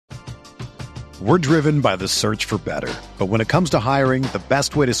We're driven by the search for better. But when it comes to hiring, the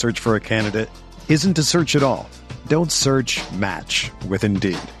best way to search for a candidate isn't to search at all. Don't search, match with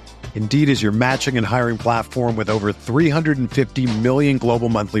Indeed. Indeed is your matching and hiring platform with over 350 million global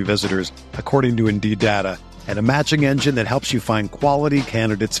monthly visitors, according to Indeed data, and a matching engine that helps you find quality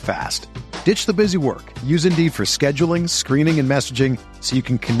candidates fast. Ditch the busy work. Use Indeed for scheduling, screening, and messaging so you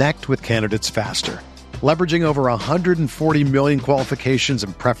can connect with candidates faster. Leveraging over 140 million qualifications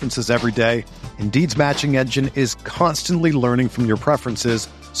and preferences every day, Indeed's matching engine is constantly learning from your preferences,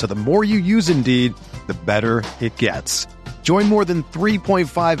 so the more you use Indeed, the better it gets. Join more than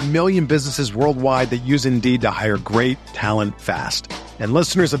 3.5 million businesses worldwide that use Indeed to hire great talent fast. And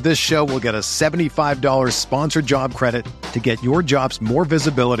listeners of this show will get a $75 sponsored job credit to get your jobs more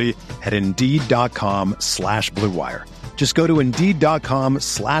visibility at Indeed.com/Blue Wire. Just go to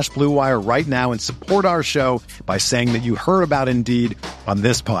Indeed.com/Blue Wire right now and support our show by saying that you heard about Indeed on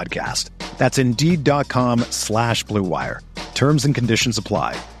this podcast. That's Indeed.com/Blue Wire. Terms and conditions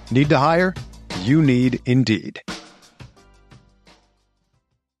apply. Need to hire? You need Indeed.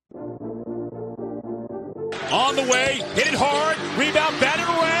 On the way, hit it hard, rebound, batted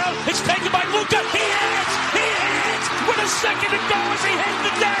around, it's taken by Luka, he hits, with a second to go as he hits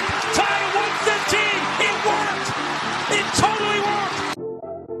the deck, tied at 115, it worked, it totally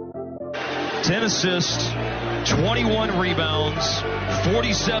worked. 10 assists, 21 rebounds,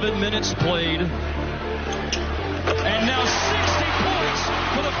 47 minutes played, and now 60 points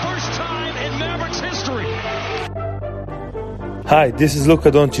for the first time in Mavericks history. Hi, this is Luka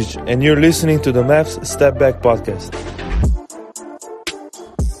Doncic, and you're listening to the Mavs Step Back Podcast.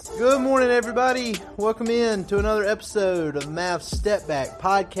 Good morning, everybody. Welcome in to another episode of Mavs Step Back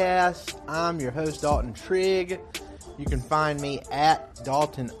Podcast. I'm your host, Dalton Trigg. You can find me at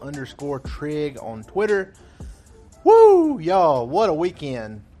Dalton_Trigg on Twitter. Woo, y'all! What a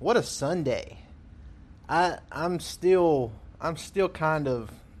weekend! What a Sunday! I'm still kind of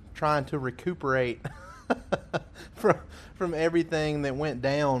trying to recuperate from everything that went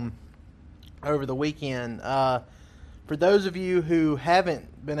down over the weekend. For those of you who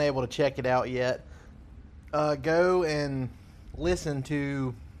haven't been able to check it out yet, go and listen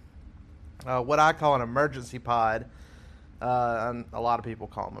to what I call an emergency pod. A lot of people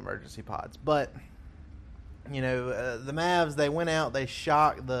call them emergency pods, but you know, the Mavs, they went out, they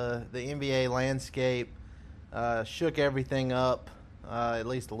shocked the NBA landscape, shook everything up at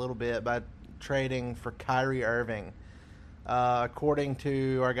least a little bit by trading for Kyrie Irving. According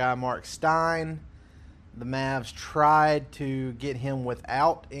to our guy Mark Stein, the Mavs tried to get him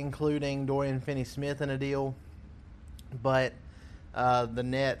without including Dorian Finney-Smith in a deal, but the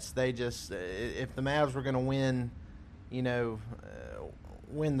Nets, they just, if the Mavs were going to win, you know,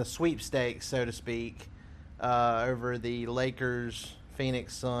 win the sweepstakes, so to speak, over the Lakers,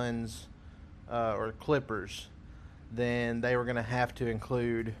 Phoenix Suns, or Clippers, then they were going to have to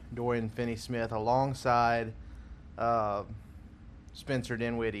include Dorian Finney-Smith alongside Spencer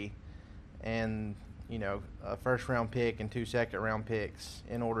Dinwiddie and, you know, a first-round pick and 2 second-round picks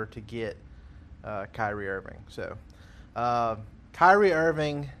in order to get Kyrie Irving. So, Kyrie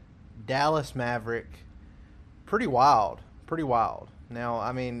Irving, Dallas Maverick, pretty wild. Now,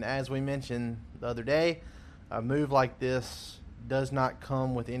 I mean, as we mentioned the other day, a move like this does not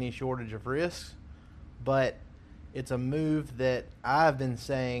come with any shortage of risks, but it's a move that I've been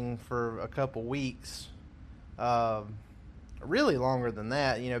saying for a couple weeks, really longer than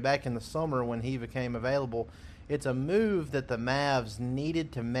that. You know, back in the summer when he became available, it's a move that the Mavs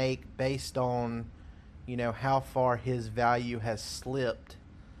needed to make based on, you know, how far his value has slipped,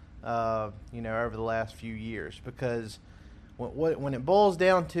 you know, over the last few years. Because when it boils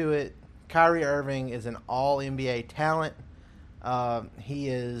down to it, Kyrie Irving is an all-NBA talent. He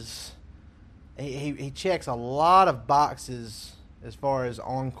checks a lot of boxes as far as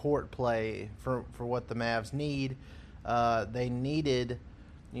on-court play for what the Mavs need. They needed,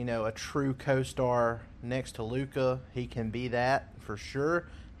 you know, a true co-star next to Luka. He can be that for sure.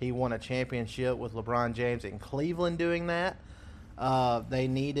 He won a championship with LeBron James in Cleveland doing that. They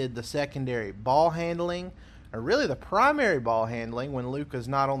needed the secondary ball handling, or really the primary ball handling when Luka's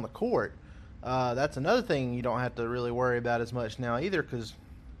not on the court. That's another thing you don't have to really worry about as much now either, because,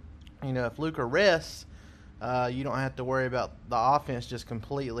 you know, if Luka rests, you don't have to worry about the offense just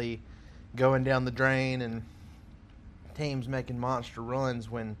completely going down the drain and teams making monster runs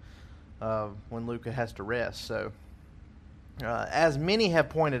when Luka has to rest. So, as many have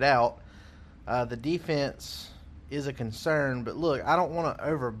pointed out, the defense is a concern. But look, I don't want to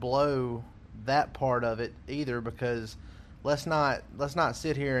overblow that part of it either, because let's not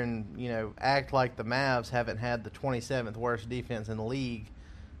sit here and, you know, act like the Mavs haven't had the 27th worst defense in the league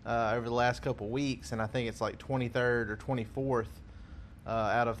over the last couple weeks, and I think it's like 23rd or 24th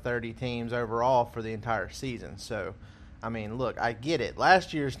out of 30 teams overall for the entire season. So, I mean, look, I get it.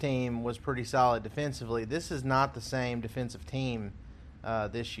 Last year's team was pretty solid defensively. This is not the same defensive team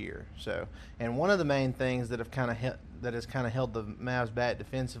this year. So, and one of the main things that has kind of held the Mavs back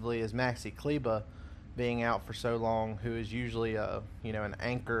defensively is Maxi Kleber being out for so long, who is usually an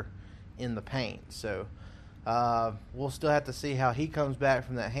anchor in the paint. So we'll still have to see how he comes back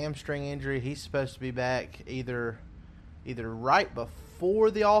from that hamstring injury. He's supposed to be back either right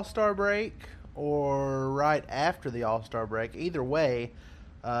before the All-Star break or right after the All-Star break. Either way,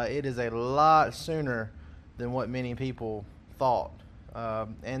 it is a lot sooner than what many people thought.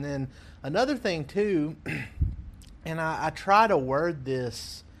 And then another thing too, and I try to word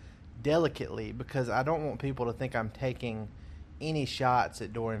this delicately because I don't want people to think I'm taking any shots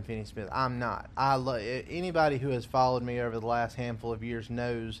at Dorian Finney-Smith. I'm not. Anybody who has followed me over the last handful of years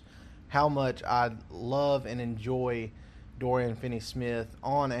knows how much I love and enjoy Dorian Finney-Smith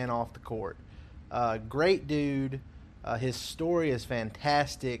on and off the court. Great dude. His story is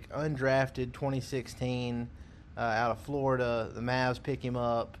fantastic. Undrafted 2016 out of Florida. The Mavs pick him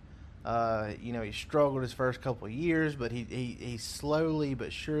up. He struggled his first couple of years, but he slowly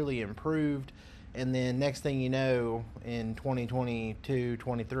but surely improved. And then next thing you know, in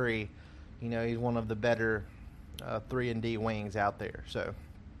 2022-23, he's one of the better 3-and-D wings out there. So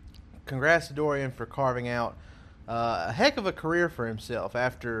congrats to Dorian for carving out a heck of a career for himself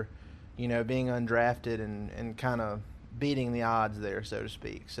after, being undrafted and kind of beating the odds there, so to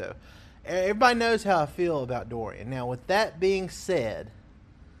speak. So everybody knows how I feel about Dorian. Now, with that being said,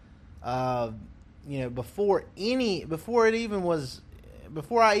 before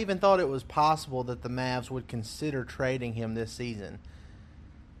I even thought it was possible that the Mavs would consider trading him this season,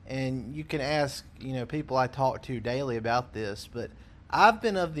 and you can ask, people I talk to daily about this, but I've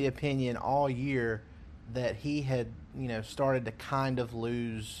been of the opinion all year that he had, started to kind of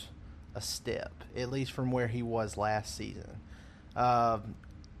lose a step, at least from where he was last season.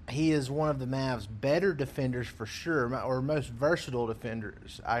 He is one of the Mavs' better defenders for sure, or most versatile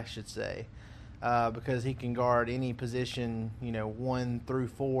defenders, I should say, because he can guard any position, 1 through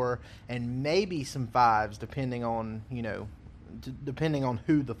 4, and maybe some 5s, depending on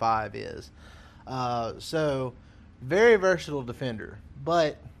who the 5 is. So, very versatile defender.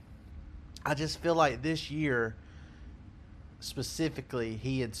 But I just feel like this year, specifically,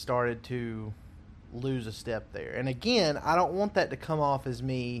 he had started to lose a step there. And again, I don't want that to come off as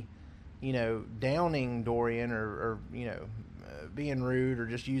me, downing Dorian or being rude or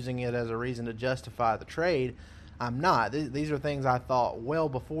just using it as a reason to justify the trade. I'm not. These are things I thought well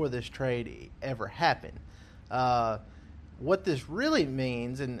before this trade ever happened. What this really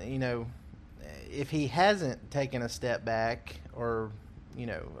means, and, if he hasn't taken a step back or,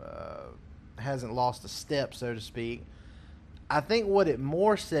 hasn't lost a step, so to speak, I think what it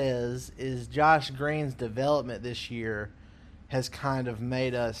more says is Josh Green's development this year has kind of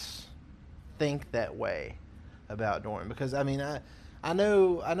made us think that way about Dorian. Because, I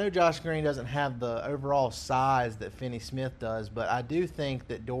know Josh Green doesn't have the overall size that Finney-Smith does, but I do think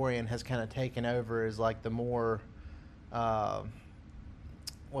that Dorian has kind of taken over as like the more, the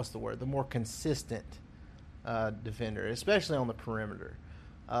more consistent defender, especially on the perimeter.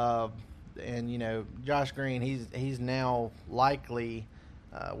 And, Josh Green, he's now likely,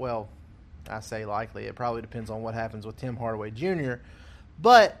 I say likely, it probably depends on what happens with Tim Hardaway Jr.,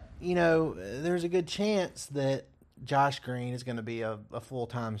 but, there's a good chance that Josh Green is going to be a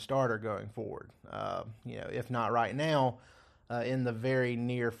full-time starter going forward, if not right now, in the very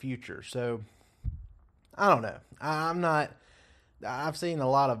near future. So, I don't know. I've seen a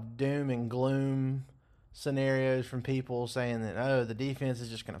lot of doom and gloom scenarios from people saying that, the defense is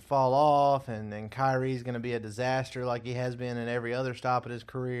just going to fall off and Kyrie's going to be a disaster like he has been in every other stop of his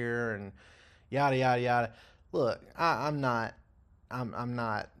career and yada, yada, yada. Look, I'm not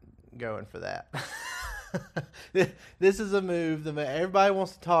going for that. This is a move that everybody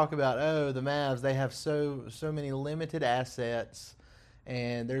wants to talk about. The Mavs, they have so many limited assets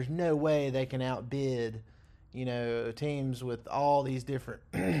and there's no way they can outbid, teams with all these different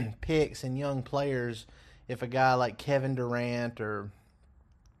picks and young players. If a guy like Kevin Durant or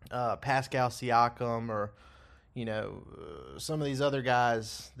Pascal Siakam or, some of these other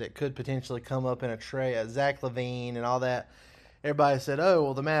guys that could potentially come up in a trade, Zach LaVine and all that, everybody said,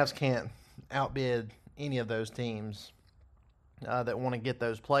 the Mavs can't outbid any of those teams that want to get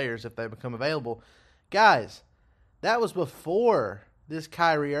those players if they become available. Guys, that was before this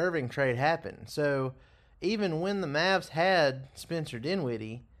Kyrie Irving trade happened. So even when the Mavs had Spencer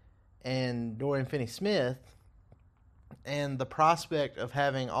Dinwiddie and Dorian Finney-Smith, and the prospect of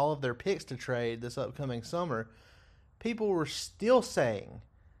having all of their picks to trade this upcoming summer, people were still saying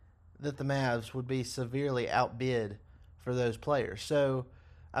that the Mavs would be severely outbid for those players. So,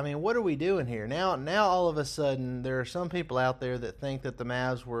 I mean, what are we doing here? Now all of a sudden, there are some people out there that think that the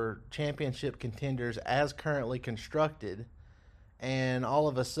Mavs were championship contenders as currently constructed, and all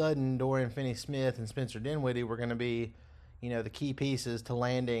of a sudden, Dorian Finney-Smith and Spencer Dinwiddie were going to be, the key pieces to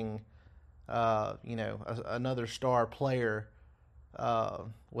landing, another star player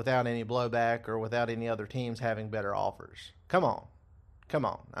without any blowback or without any other teams having better offers. Come on.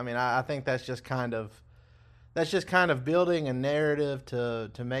 I mean, I think that's just kind of building a narrative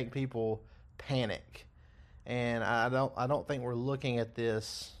to make people panic, and I don't think we're looking at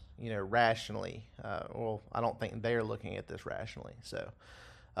this, rationally. I don't think they're looking at this rationally. So,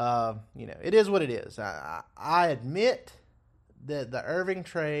 it is what it is. I admit that the Irving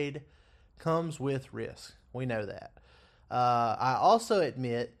trade comes with risk. We know that. I also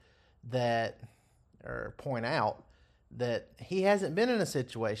admit point out that he hasn't been in a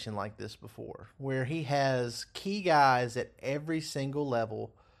situation like this before, where he has key guys at every single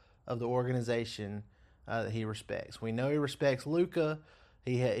level of the organization that he respects. We know he respects Luka.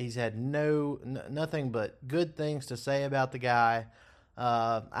 He's had nothing but good things to say about the guy.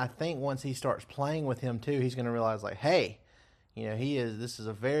 I think once he starts playing with him too, he's going to realize, like, hey, this is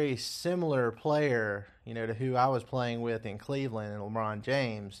a very similar player, to who I was playing with in Cleveland and LeBron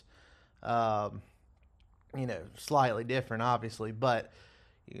James. Slightly different, obviously, but,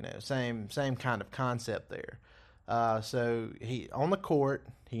 same kind of concept there. So he on the court,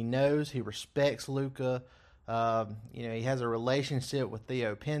 he knows, he respects Luka. He has a relationship with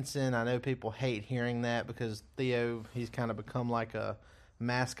Theo Pinson. I know people hate hearing that because Theo, he's kind of become like a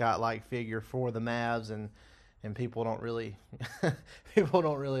mascot-like figure for the Mavs, and people don't really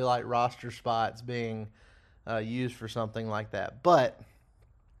like roster spots being used for something like that. But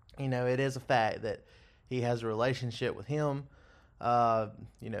it is a fact that he has a relationship with him.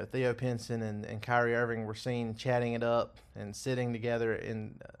 Theo Pinson and Kyrie Irving were seen chatting it up and sitting together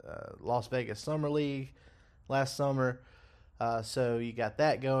in Las Vegas Summer League last summer. So you got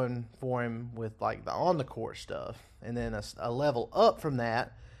that going for him with like the on-the-court stuff. And then a level up from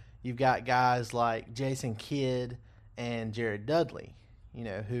that, you've got guys like Jason Kidd and Jared Dudley,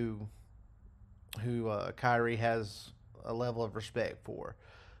 who Kyrie has a level of respect for.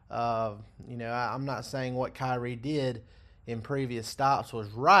 I'm not saying what Kyrie did in previous stops was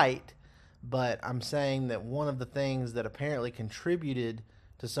right, but I'm saying that one of the things that apparently contributed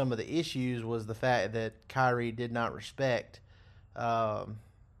to some of the issues was the fact that Kyrie did not respect or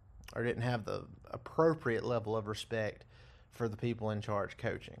didn't have the appropriate level of respect for the people in charge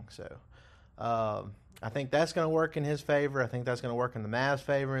coaching. So I think that's going to work in his favor. I think that's going to work in the Mavs'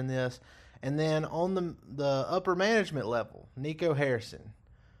 favor in this. And then on the upper management level, Nico Harrison.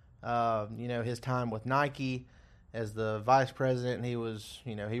 His time with Nike as the vice president, he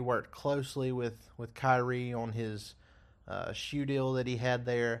worked closely with Kyrie on his shoe deal that he had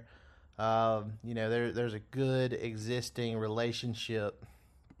there. There's a good existing relationship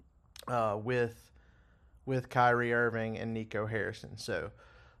with Kyrie Irving and Nico Harrison. So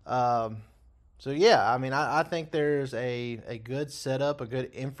yeah, I mean, I think there's a good setup, a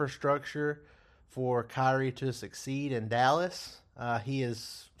good infrastructure for Kyrie to succeed in Dallas. He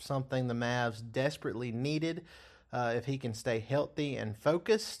is something the Mavs desperately needed if he can stay healthy and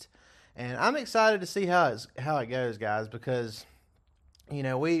focused. And I'm excited to see how it goes, guys, because we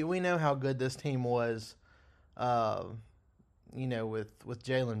know how good this team was, with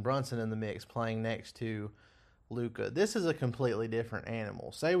Jalen Brunson in the mix playing next to Luka. This is a completely different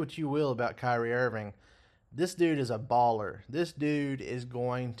animal. Say what you will about Kyrie Irving. This dude is a baller. This dude is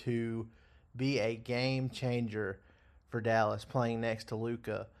going to be a game changer for Dallas playing next to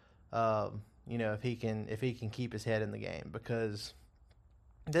Luka. If he can keep his head in the game, because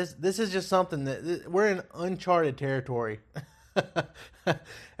this is just something that we're in uncharted territory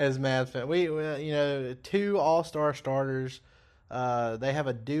as Mavs fans. We 2 all-star starters. They have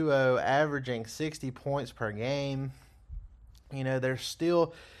a duo averaging 60 points per game. They're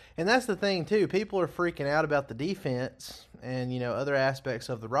still, and that's the thing too. People are freaking out about the defense and other aspects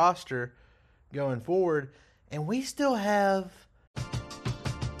of the roster going forward, and we still have.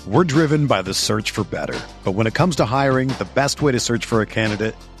 We're driven by the search for better. But when it comes to hiring, the best way to search for a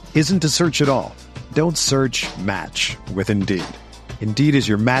candidate isn't to search at all. Don't search, match with Indeed. Indeed is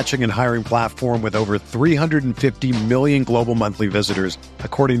your matching and hiring platform with over 350 million global monthly visitors,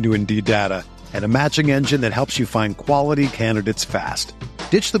 according to Indeed data, and a matching engine that helps you find quality candidates fast.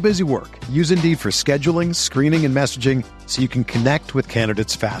 Ditch the busy work. Use Indeed for scheduling, screening, and messaging so you can connect with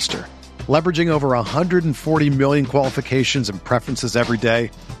candidates faster. Leveraging over 140 million qualifications and preferences every day,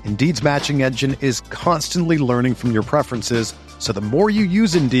 Indeed's matching engine is constantly learning from your preferences, so the more you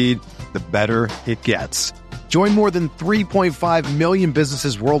use Indeed, the better it gets. Join more than 3.5 million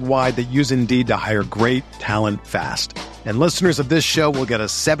businesses worldwide that use Indeed to hire great talent fast. And listeners of this show will get a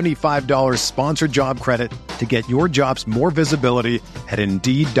 $75 sponsored job credit to get your jobs more visibility at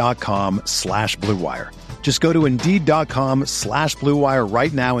Indeed.com/Blue Wire. Just go to Indeed.com/Blue Wire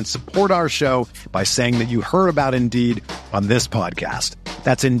right now and support our show by saying that you heard about Indeed on this podcast.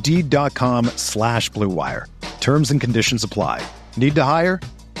 That's Indeed.com/Blue Wire. Terms and conditions apply. Need to hire?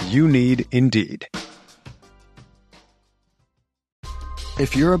 You need Indeed.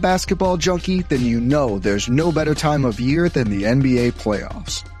 If you're a basketball junkie, then you know there's no better time of year than the NBA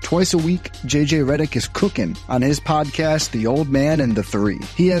playoffs. Twice a week, JJ Redick is cooking on his podcast, The Old Man and the Three.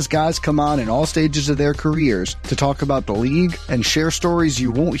 He has guys come on in all stages of their careers to talk about the league and share stories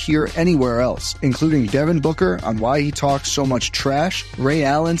you won't hear anywhere else, including Devin Booker on why he talks so much trash, Ray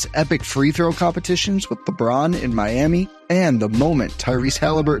Allen's epic free throw competitions with LeBron in Miami, and the moment Tyrese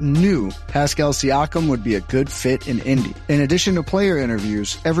Halliburton knew Pascal Siakam would be a good fit in Indy. In addition to player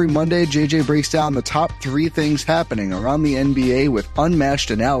interviews, every Monday JJ breaks down the top 3 things happening around the NBA with unmatched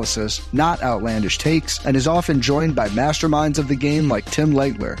analysis, not outlandish takes, and is often joined by masterminds of the game like Tim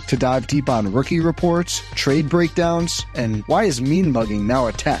Legler to dive deep on rookie reports, trade breakdowns, and why is mean mugging now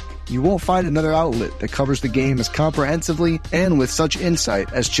a tech? You won't find another outlet that covers the game as comprehensively and with such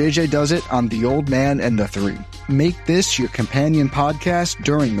insight as JJ does it on The Old Man and the Three. Make this your companion podcast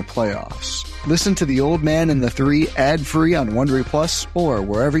during the playoffs. Listen to The Old Man and the Three ad-free on Wondery Plus or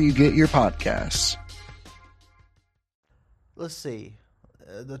wherever you get your podcasts. Let's see.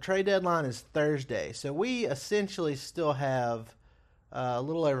 The trade deadline is Thursday, so we essentially still have a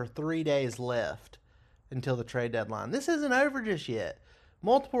little over 3 days left until the trade deadline. This isn't over just yet.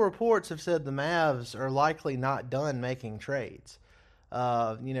 Multiple reports have said the Mavs are likely not done making trades.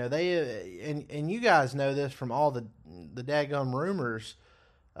 They and you guys know this from all the daggum rumors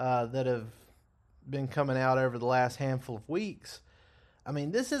that have been coming out over the last handful of weeks. I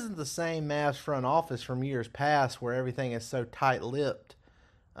mean, this isn't the same Mavs front office from years past where everything is so tight-lipped,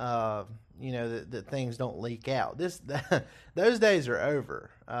 that things don't leak out. Those days are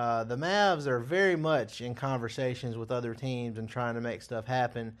over. The Mavs are very much in conversations with other teams and trying to make stuff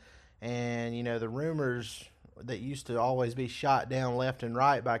happen. And, the rumors that used to always be shot down left and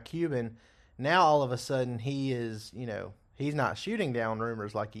right by Cuban, now all of a sudden he is, he's not shooting down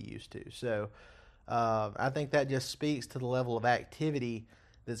rumors like he used to. So I think that just speaks to the level of activity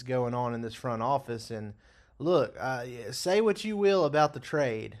that's going on in this front office. And look, say what you will about the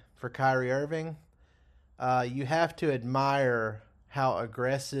trade for Kyrie Irving. You have to admire how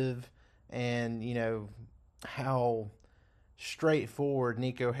aggressive and, how straightforward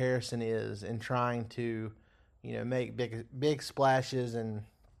Nico Harrison is in trying to, make big splashes and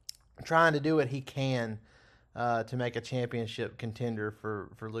trying to do what he can to make a championship contender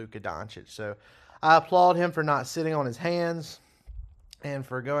for Luka Doncic. So I applaud him for not sitting on his hands and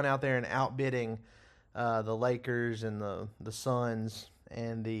for going out there and outbidding the Lakers and the Suns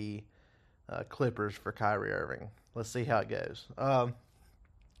and the Clippers for Kyrie Irving. Let's see how it goes.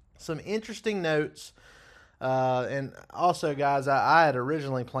 Some interesting notes. And also, guys, I had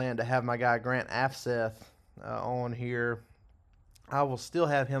originally planned to have my guy Grant Afseth on here. I will still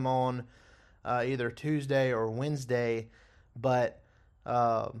have him on either Tuesday or Wednesday, but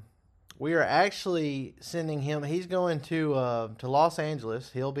we are actually sending him. He's going to Los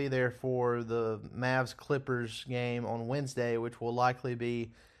Angeles. He'll be there for the Mavs-Clippers game on Wednesday, which will likely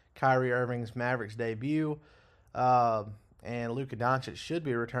be Kyrie Irving's Mavericks debut. And Luka Doncic should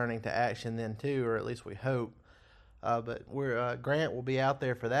be returning to action then too, or at least we hope. But Grant will be out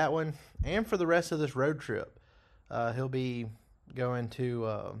there for that one and for the rest of this road trip. He'll be going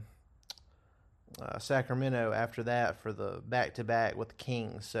to Sacramento after that for the back-to-back with the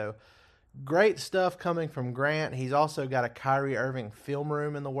Kings. So great stuff coming from Grant. He's also got a Kyrie Irving film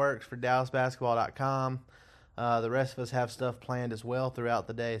room in the works for DallasBasketball.com. The rest of us have stuff planned as well throughout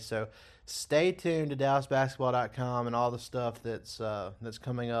the day. So stay tuned to DallasBasketball.com and all the stuff that's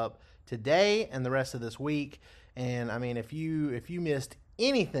coming up today and the rest of this week. And I mean, if you missed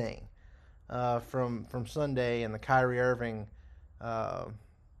anything from Sunday and the Kyrie Irving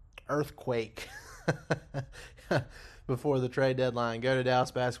earthquake before the trade deadline, go to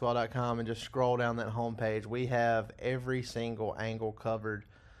DallasBasketball.com and just scroll down that homepage. We have every single angle covered.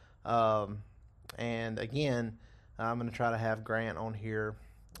 And again, I'm going to try to have Grant on here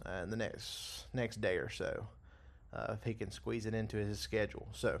in the next day or so, if he can squeeze it into his schedule.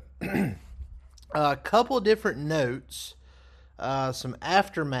 So, a couple different notes some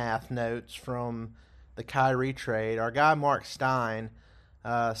aftermath notes from the Kyrie trade. Our guy Mark Stein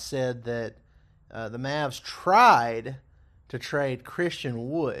said that the Mavs tried to trade Christian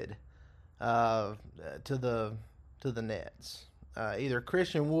Wood to the Nets. Either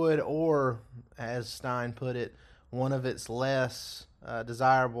Christian Wood or, as Stein put it, one of its less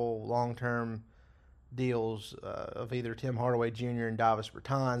desirable long-term deals of either Tim Hardaway Jr. and Davis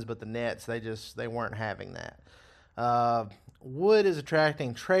Bertans, but the Nets, they weren't having that. Wood is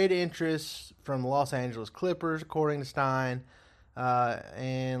attracting trade interest from the Los Angeles Clippers, according to Stein.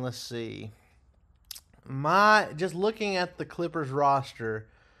 And let's see. Just looking at the Clippers roster,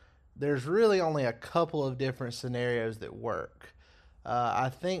 there's really only a couple of different scenarios that work. I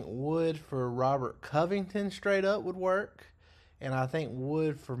think Wood for Robert Covington straight up would work, and I think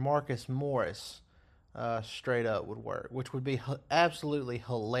Wood for Marcus Morris straight up would work, which would be absolutely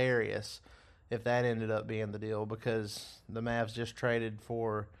hilarious if that ended up being the deal, because the Mavs just traded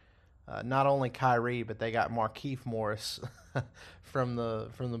for not only Kyrie, but they got Markieff Morris from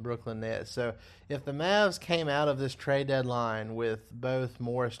the Brooklyn Nets. So if the Mavs came out of this trade deadline with both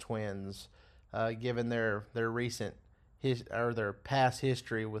Morris twins, given their recent their past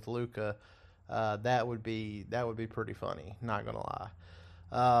history with Luka, that would be pretty funny. Not gonna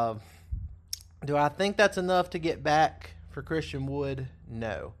lie. Do I think that's enough to get back for Christian Wood?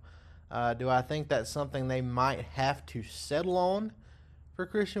 No. Do I think that's something they might have to settle on for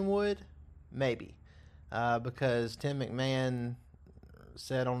Christian Wood? Maybe. Because Tim McMahon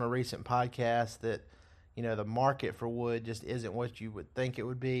said on a recent podcast that, the market for Wood just isn't what you would think it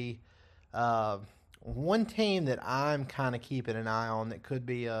would be. One team that I'm kind of keeping an eye on that could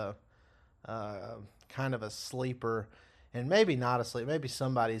be a kind of a sleeper, and maybe not a sleeper, maybe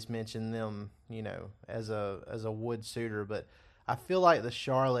somebody's mentioned them, as a Wood suitor, but I feel like the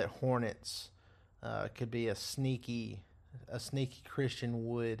Charlotte Hornets could be a sneaky Christian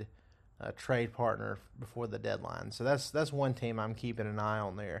Wood trade partner before the deadline. So that's one team I'm keeping an eye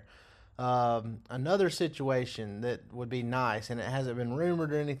on there. Another situation that would be nice, and it hasn't been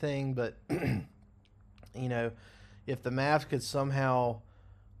rumored or anything, but if the Mavs could somehow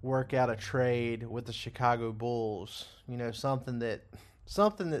work out a trade with the Chicago Bulls, something that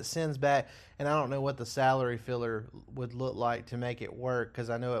sends back, and I don't know what the salary filler would look like to make it work, because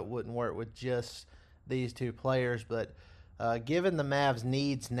I know it wouldn't work with just these two players, but given the Mavs'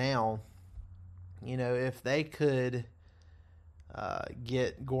 needs now, if they could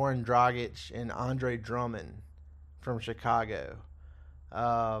get Goran Dragic and Andre Drummond from Chicago,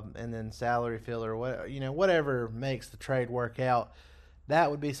 and then salary filler, whatever makes the trade work out, that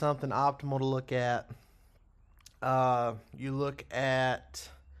would be something optimal to look at. You look at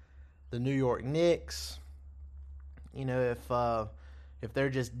the New York Knicks, if they're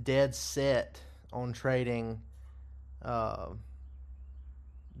just dead set on trading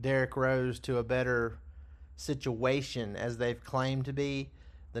Derrick Rose to a better situation, as they've claimed to be,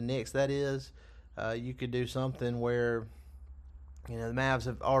 the Knicks that is, you could do something where, the Mavs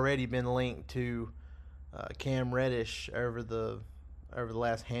have already been linked to Cam Reddish over the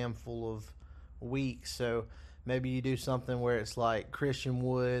last handful of weeks, so maybe you do something where it's like Christian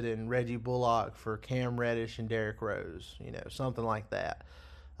Wood and Reggie Bullock for Cam Reddish and Derrick Rose, something like that.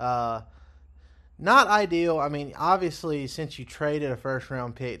 Not ideal. I mean, obviously, since you traded a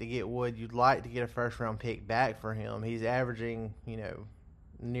first-round pick to get Wood, you'd like to get a first-round pick back for him. He's averaging,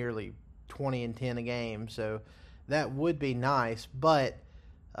 nearly 20 and 10 a game, so that would be nice. But,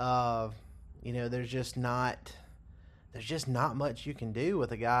 there's just not much you can do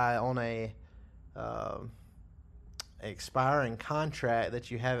with a guy on a expiring contract that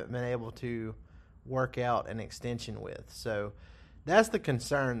you haven't been able to work out an extension with. So that's the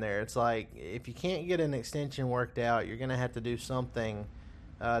concern there. It's like, if you can't get an extension worked out, you're going to have to do something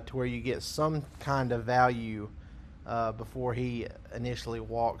to where you get some kind of value before he initially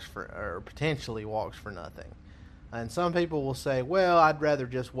potentially walks for nothing. And some people will say, well, I'd rather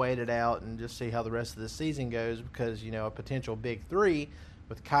just wait it out and just see how the rest of the season goes, because, a potential big three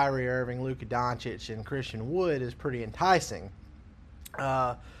with Kyrie Irving, Luka Doncic, and Christian Wood is pretty enticing.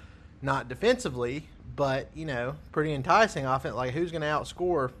 Not defensively, but, pretty enticing offense. Like, who's going to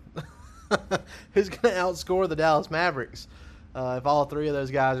outscore the Dallas Mavericks if all three of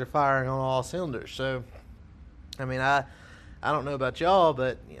those guys are firing on all cylinders? So, I mean, I don't know about y'all,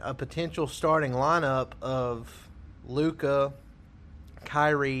 but a potential starting lineup of Luka,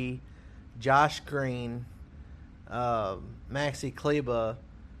 Kyrie, Josh Green, Maxi Kleber,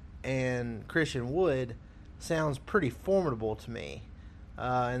 and Christian Wood sounds pretty formidable to me.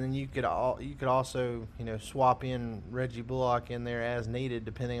 And then you could also swap in Reggie Bullock in there as needed,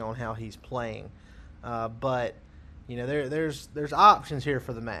 depending on how he's playing. But there's options here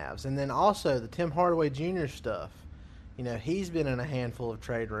for the Mavs. And then also the Tim Hardaway Jr. stuff. He's been in a handful of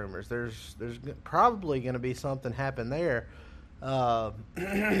trade rumors. There's probably going to be something happen there over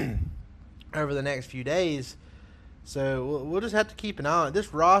the next few days. So we'll just have to keep an eye on it.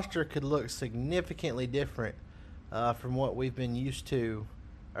 This roster could look significantly different from what we've been used to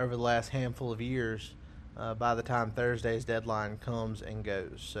over the last handful of years by the time Thursday's deadline comes and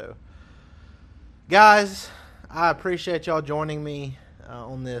goes. So, guys, I appreciate y'all joining me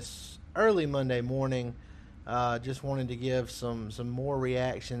on this early Monday morning. Just wanted to give some more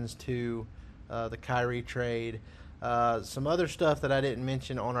reactions to the Kyrie trade. Some other stuff that I didn't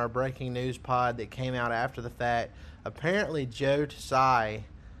mention on our breaking news pod that came out after the fact. Apparently, Joe Tsai,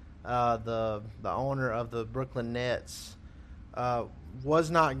 the owner of the Brooklyn Nets,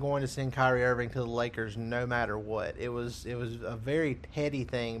 was not going to send Kyrie Irving to the Lakers no matter what. It was a very petty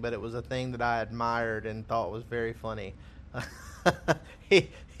thing, but it was a thing that I admired and thought was very funny.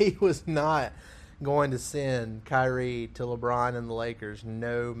 He was not going to send Kyrie to LeBron and the Lakers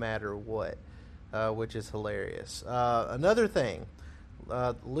no matter what, which is hilarious. Another thing,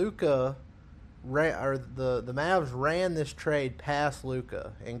 Luka, the Mavs ran this trade past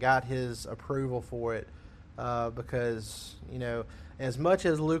Luka and got his approval for it because, as much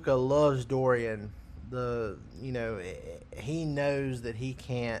as Luka loves Dorian, he knows that he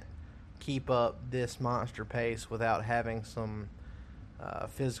can't keep up this monster pace without having some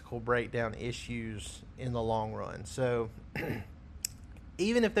physical breakdown issues in the long run. So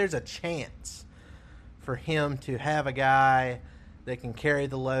even if there's a chance for him to have a guy that can carry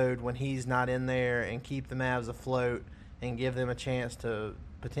the load when he's not in there and keep the Mavs afloat and give them a chance to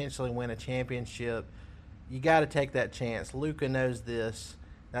potentially win a championship, you got to take that chance. Luka knows this.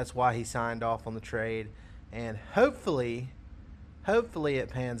 That's why he signed off on the trade. And hopefully it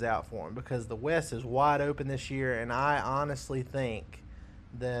pans out for him because the West is wide open this year, and I honestly think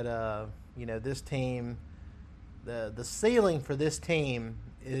that this team, the ceiling for this team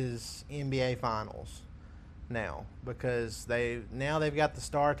is NBA Finals now because they've got the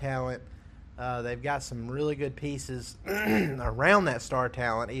star talent. They've got some really good pieces around that star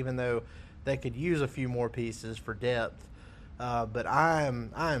talent, even though they could use a few more pieces for depth. But I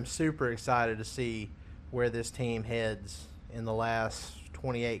am super excited to see where this team heads in the last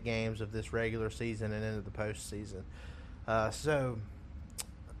 28 games of this regular season and into the postseason. So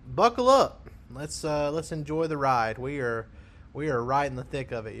buckle up. Let's enjoy the ride. We are right in the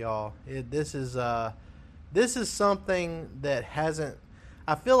thick of it, y'all. This is something that hasn't.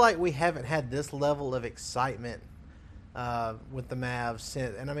 I feel like we haven't had this level of excitement with the Mavs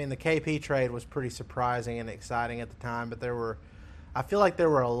since. And I mean, the KP trade was pretty surprising and exciting at the time, but I feel like there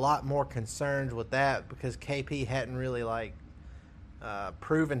were a lot more concerns with that because KP hadn't really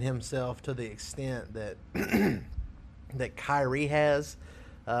proven himself to the extent that that Kyrie has.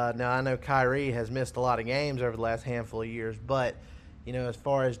 Now, I know Kyrie has missed a lot of games over the last handful of years, but, as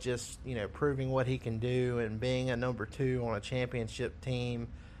far as just, proving what he can do and being a number 2 on a championship team,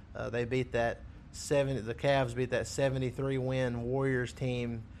 the Cavs beat that 73-win Warriors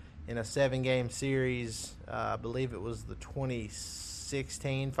team in a 7-game series. I believe it was the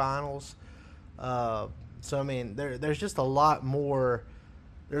 2016 finals. So, I mean, there's just a lot more.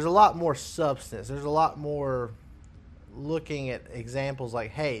 There's a lot more substance. There's a lot more looking at examples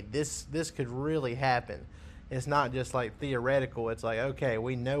like, hey, this could really happen. It's not just like theoretical. It's like, okay,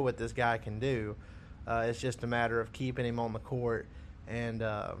 we know what this guy can do. It's just a matter of keeping him on the court and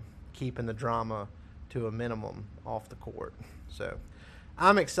keeping the drama to a minimum off the court. So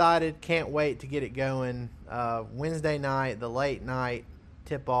I'm excited. Can't wait to get it going. Wednesday night, the late night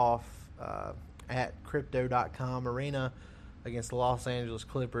tip-off at Crypto.com Arena against the Los Angeles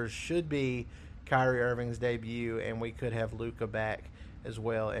Clippers should be Kyrie Irving's debut, and we could have Luka back as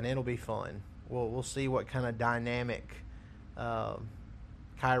well, and it'll be fun. We'll see what kind of dynamic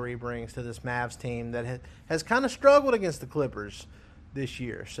Kyrie brings to this Mavs team that has kind of struggled against the Clippers this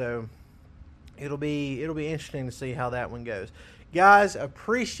year. So it'll be interesting to see how that one goes. Guys,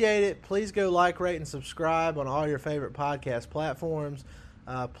 appreciate it. Please go like, rate, and subscribe on all your favorite podcast platforms.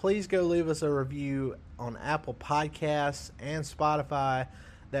 Please go leave us a review on Apple Podcasts and Spotify.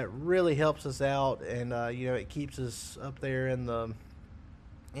 That really helps us out, and it keeps us up there in the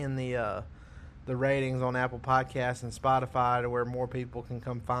ratings on Apple Podcasts and Spotify to where more people can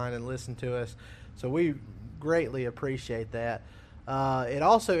come find and listen to us. So we greatly appreciate that. It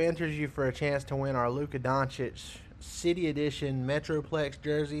also enters you for a chance to win our Luka Doncic City Edition Metroplex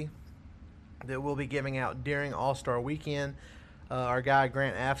jersey that we'll be giving out during All-Star Weekend. Our guy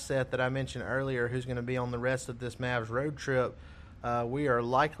Grant Afseth that I mentioned earlier, who's going to be on the rest of this Mavs road trip, We are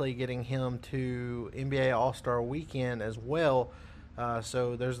likely getting him to NBA All-Star Weekend as well.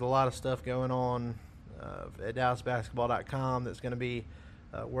 So there's a lot of stuff going on at DallasBasketball.com that's going to be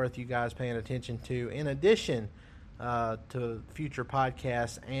worth you guys paying attention to, in addition to future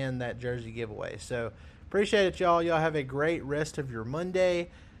podcasts and that jersey giveaway. So appreciate it, y'all. Y'all have a great rest of your Monday.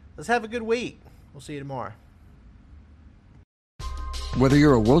 Let's have a good week. We'll see you tomorrow. Whether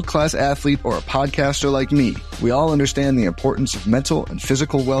you're a world-class athlete or a podcaster like me, we all understand the importance of mental and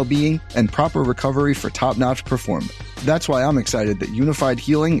physical well-being and proper recovery for top-notch performance. That's why I'm excited that Unified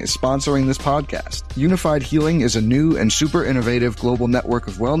Healing is sponsoring this podcast. Unified Healing is a new and super innovative global network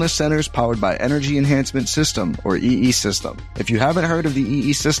of wellness centers powered by Energy Enhancement System, or EE System. If you haven't heard of the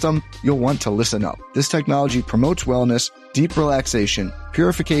EE System, you'll want to listen up. This technology promotes wellness, deep relaxation,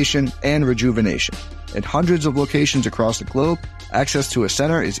 purification, and rejuvenation. At hundreds of locations across the globe, access to a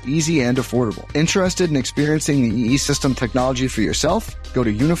center is easy and affordable. Interested in experiencing the EE System technology for yourself? Go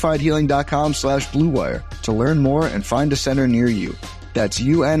to unifiedhealing.com/bluewire to learn more and find a center near you. That's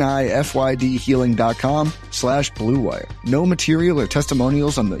unifydhealing.com/bluewire. No material or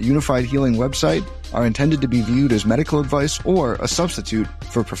testimonials on the Unified Healing website are intended to be viewed as medical advice or a substitute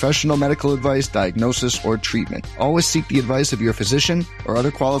for professional medical advice, diagnosis, or treatment. Always seek the advice of your physician or other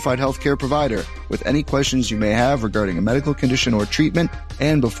qualified healthcare provider with any questions you may have regarding a medical condition or treatment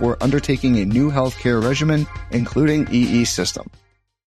and before undertaking a new healthcare regimen, including EE System.